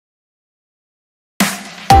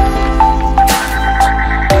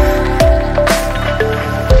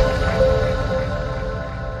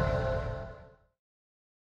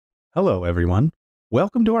Hello, everyone.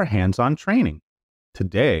 Welcome to our hands-on training.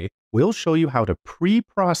 Today, we'll show you how to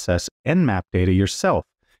pre-process EnMAP data yourself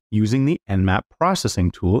using the EnMAP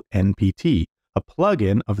processing tool EnPT, a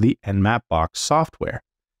plugin of the EnMAP box software.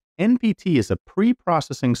 EnPT is a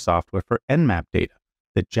pre-processing software for EnMAP data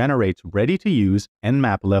that generates ready-to-use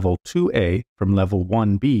EnMAP Level 2A from Level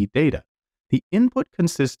 1B data. The input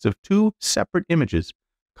consists of two separate images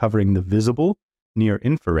covering the visible,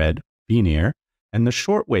 near-infrared, VNIR, and the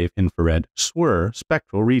shortwave infrared SWIR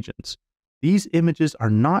spectral regions. These images are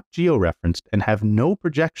not georeferenced and have no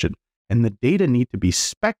projection, and the data need to be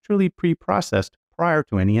spectrally pre-processed prior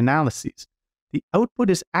to any analyses. The output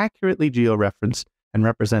is accurately georeferenced and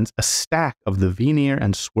represents a stack of the VNIR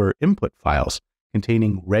and SWIR input files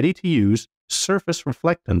containing ready-to-use surface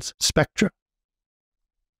reflectance spectra.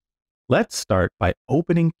 Let's start by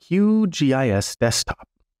opening QGIS Desktop.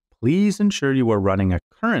 Please ensure you are running a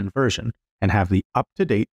current version and have the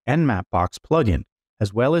up-to-date EnMAP box plugin,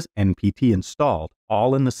 as well as EnPT installed,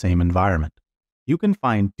 all in the same environment. You can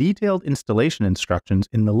find detailed installation instructions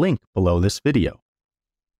in the link below this video.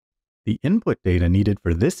 The input data needed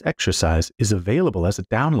for this exercise is available as a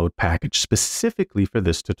download package specifically for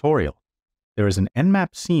this tutorial. There is an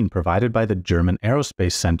EnMAP scene provided by the German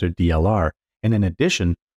Aerospace Center DLR, and in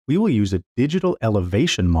addition, we will use a digital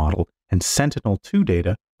elevation model and Sentinel-2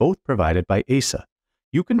 data, both provided by ESA.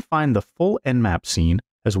 You can find the full EnMAP scene,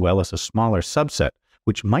 as well as a smaller subset,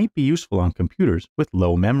 which might be useful on computers with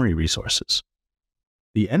low memory resources.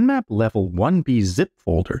 The EnMAP Level 1B zip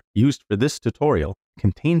folder used for this tutorial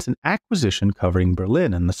contains an acquisition covering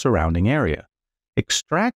Berlin and the surrounding area.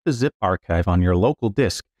 Extract the zip archive on your local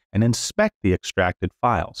disk and inspect the extracted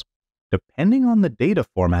files. Depending on the data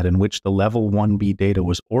format in which the Level 1B data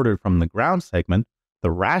was ordered from the ground segment, the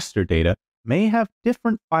raster data may have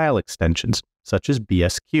different file extensions, such as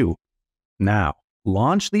BSQ. Now,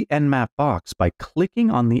 launch the EnMAP box by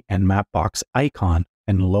clicking on the EnMAP box icon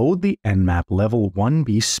and load the EnMAP Level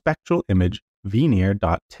 1B spectral image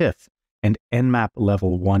VNIR.TIFF and EnMAP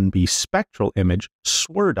Level 1B spectral image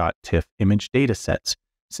SWIR.TIFF image datasets.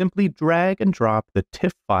 Simply drag and drop the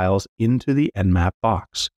TIFF files into the EnMAP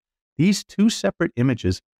box. These two separate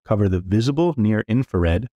images cover the visible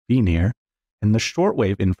near-infrared VNIR and the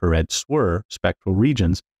shortwave infrared SWIR spectral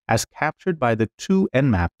regions as captured by the two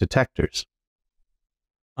EnMAP detectors.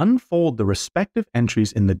 Unfold the respective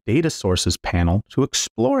entries in the Data Sources panel to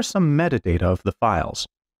explore some metadata of the files.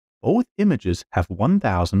 Both images have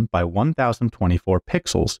 1000 by 1024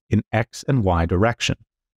 pixels in X and Y direction.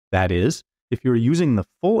 That is, if you're using the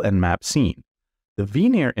full EnMAP scene. The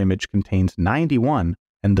VNIR image contains 91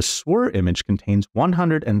 and the SWIR image contains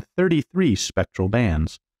 133 spectral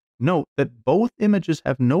bands. Note that both images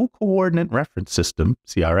have no coordinate reference system,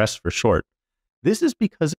 CRS for short. This is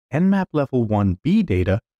because EnMAP Level 1B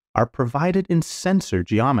data are provided in sensor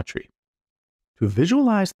geometry. To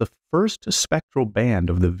visualize the first spectral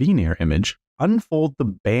band of the VNIR image, unfold the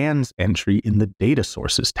Bands entry in the Data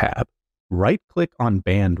Sources tab. Right-click on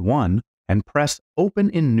Band 1 and press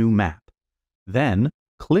Open in New Map. Then,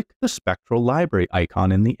 click the Spectral Library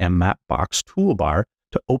icon in the EnMAP box toolbar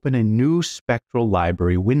to open a new spectral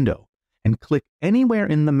library window, and click anywhere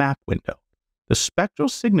in the map window. The spectral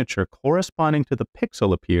signature corresponding to the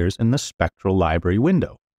pixel appears in the spectral library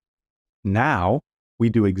window. Now, we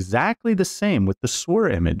do exactly the same with the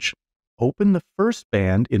SWIR image. Open the first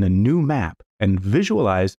band in a new map and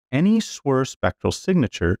visualize any SWIR spectral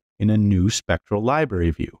signature in a new spectral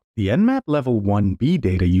library view. The EnMAP Level 1B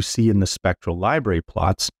data you see in the spectral library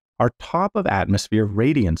plots are top-of-atmosphere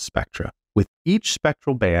radiance spectra, with each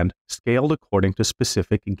spectral band scaled according to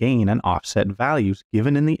specific gain and offset values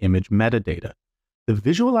given in the image metadata. The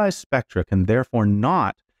visualized spectra can therefore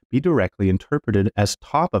not be directly interpreted as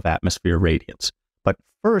top-of-atmosphere radiance, but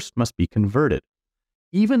first must be converted.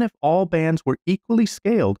 Even if all bands were equally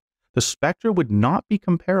scaled, the spectra would not be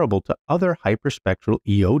comparable to other hyperspectral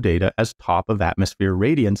EO data, as top-of-atmosphere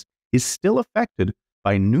radiance is still affected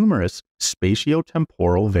by numerous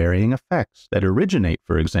spatiotemporal varying effects that originate,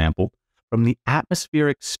 for example, from the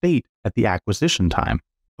atmospheric state at the acquisition time.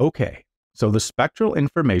 Okay, so the spectral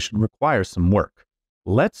information requires some work.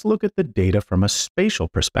 Let's look at the data from a spatial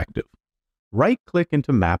perspective. Right-click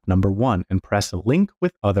into map number 1 and press Link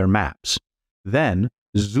with Other Maps. Then,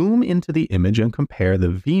 zoom into the image and compare the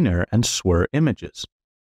VNIR and SWIR images.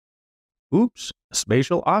 Oops, a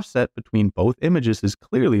spatial offset between both images is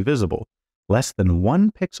clearly visible, less than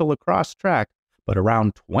 1 pixel across track, but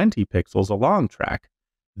around 20 pixels along track.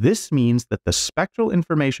 This means that the spectral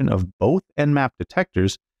information of both EnMAP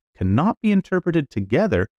detectors cannot be interpreted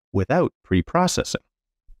together without pre-processing.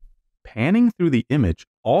 Panning through the image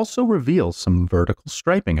also reveals some vertical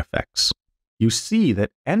striping effects. You see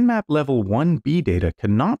that EnMAP Level 1B data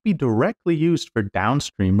cannot be directly used for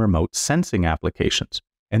downstream remote sensing applications,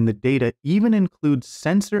 and the data even includes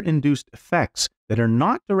sensor-induced effects that are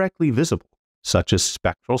not directly visible, such as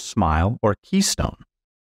spectral smile or keystone.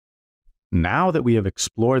 Now that we have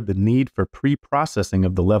explored the need for pre-processing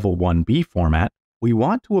of the Level 1B format, we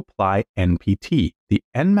want to apply EnPT, the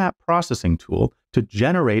EnMAP processing tool, to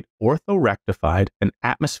generate orthorectified and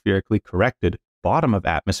atmospherically corrected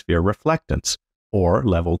bottom-of-atmosphere reflectance, or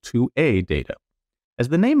Level 2A data. As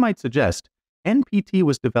the name might suggest, EnPT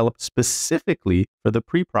was developed specifically for the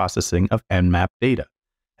pre-processing of EnMAP data.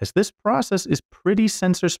 As this process is pretty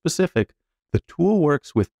sensor-specific, the tool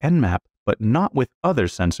works with EnMAP but not with other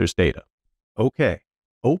sensors' data. Okay,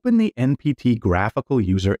 open the EnPT graphical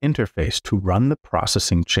user interface to run the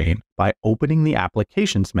processing chain by opening the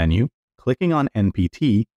Applications menu, clicking on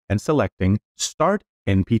EnPT, and selecting Start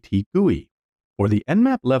EnPT GUI. For the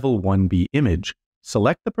EnMAP Level 1B image,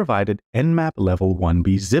 select the provided EnMAP Level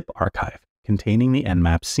 1B zip archive containing the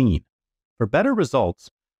EnMAP scene. For better results,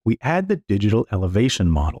 we add the digital elevation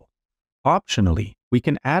model. Optionally, we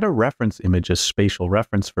can add a reference image as spatial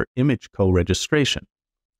reference for image co-registration.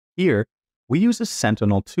 Here, we use a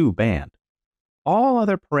Sentinel-2 band. All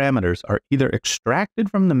other parameters are either extracted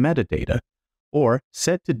from the metadata or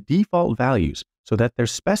set to default values so that their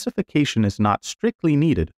specification is not strictly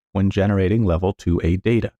needed when generating Level 2A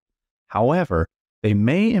data. However, they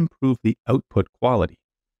may improve the output quality.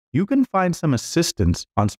 You can find some assistance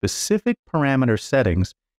on specific parameter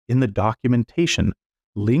settings in the documentation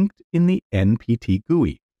linked in the EnPT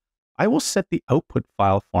GUI. I will set the output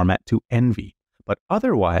file format to env, but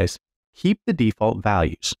otherwise, keep the default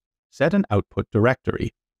values, set an output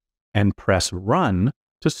directory, and press Run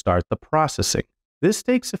to start the processing. This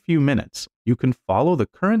takes a few minutes. You can follow the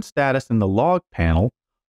current status in the log panel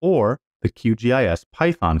or the QGIS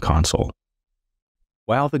Python console.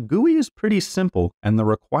 While the GUI is pretty simple and the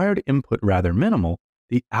required input rather minimal,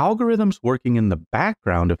 the algorithms working in the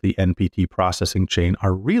background of the EnPT processing chain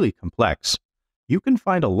are really complex. You can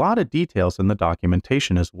find a lot of details in the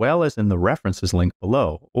documentation as well as in the references link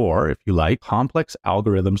below, or if you like complex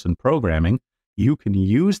algorithms and programming, you can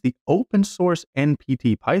use the open source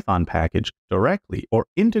EnPT Python package directly or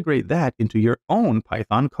integrate that into your own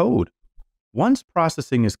Python code. Once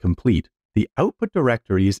processing is complete, the output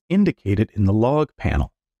directory is indicated in the log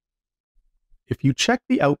panel. If you check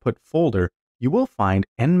the output folder, you will find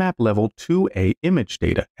EnMAP Level 2A image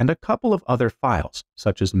data and a couple of other files,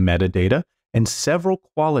 such as metadata and several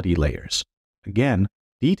quality layers. Again,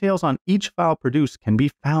 details on each file produced can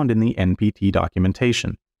be found in the EnPT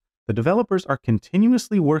documentation. The developers are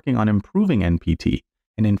continuously working on improving EnPT,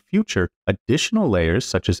 and in future, additional layers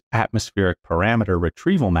such as atmospheric parameter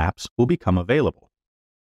retrieval maps will become available.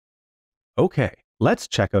 Okay, let's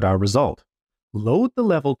check out our result. Load the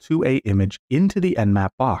Level 2A image into the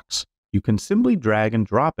EnMAP box. You can simply drag and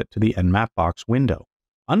drop it to the EnMAP box window.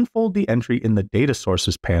 Unfold the entry in the Data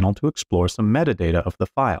Sources panel to explore some metadata of the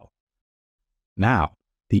file. Now,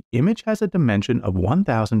 the image has a dimension of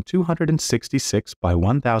 1266 by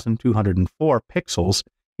 1204 pixels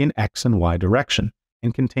in X and Y direction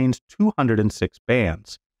and contains 206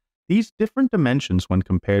 bands. These different dimensions when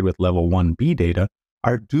compared with Level 1B data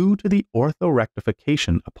are due to the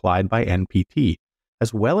orthorectification applied by EnPT,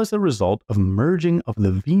 as well as the result of merging of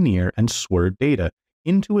the Veneer and SWIR data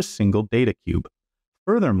into a single data cube.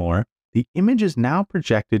 Furthermore, the image is now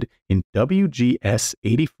projected in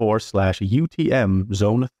WGS84/UTM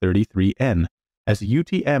Zone 33N, as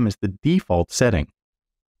UTM is the default setting.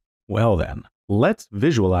 Well then, let's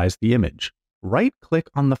visualize the image. Right-click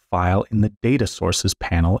on the file in the Data Sources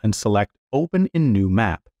panel and select Open in New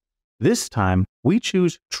Map. This time, we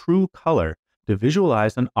choose True Color to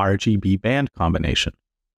visualize an RGB band combination.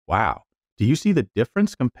 Wow, do you see the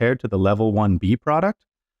difference compared to the Level 1B product?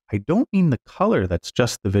 I don't mean the color that's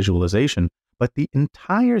just the visualization, but the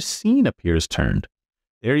entire scene appears turned.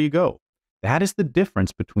 There you go. That is the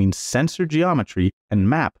difference between sensor geometry and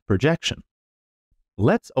map projection.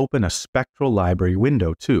 Let's open a spectral library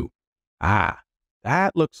window too. Ah,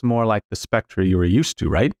 that looks more like the spectra you were used to,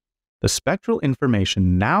 right? The spectral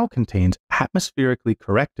information now contains atmospherically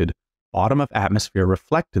corrected bottom-of-atmosphere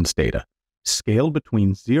reflectance data, scaled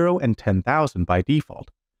between 0 and 10,000 by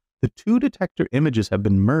default. The two detector images have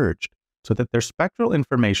been merged so that their spectral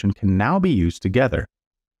information can now be used together.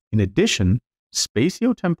 In addition,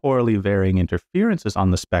 spatiotemporally varying interferences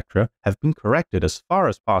on the spectra have been corrected as far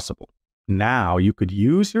as possible. Now you could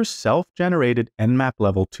use your self-generated EnMAP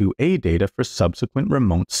Level 2A data for subsequent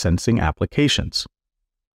remote sensing applications.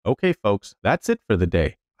 Okay folks, that's it for the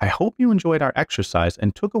day. I hope you enjoyed our exercise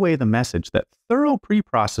and took away the message that thorough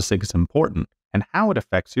pre-processing is important and how it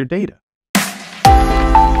affects your data.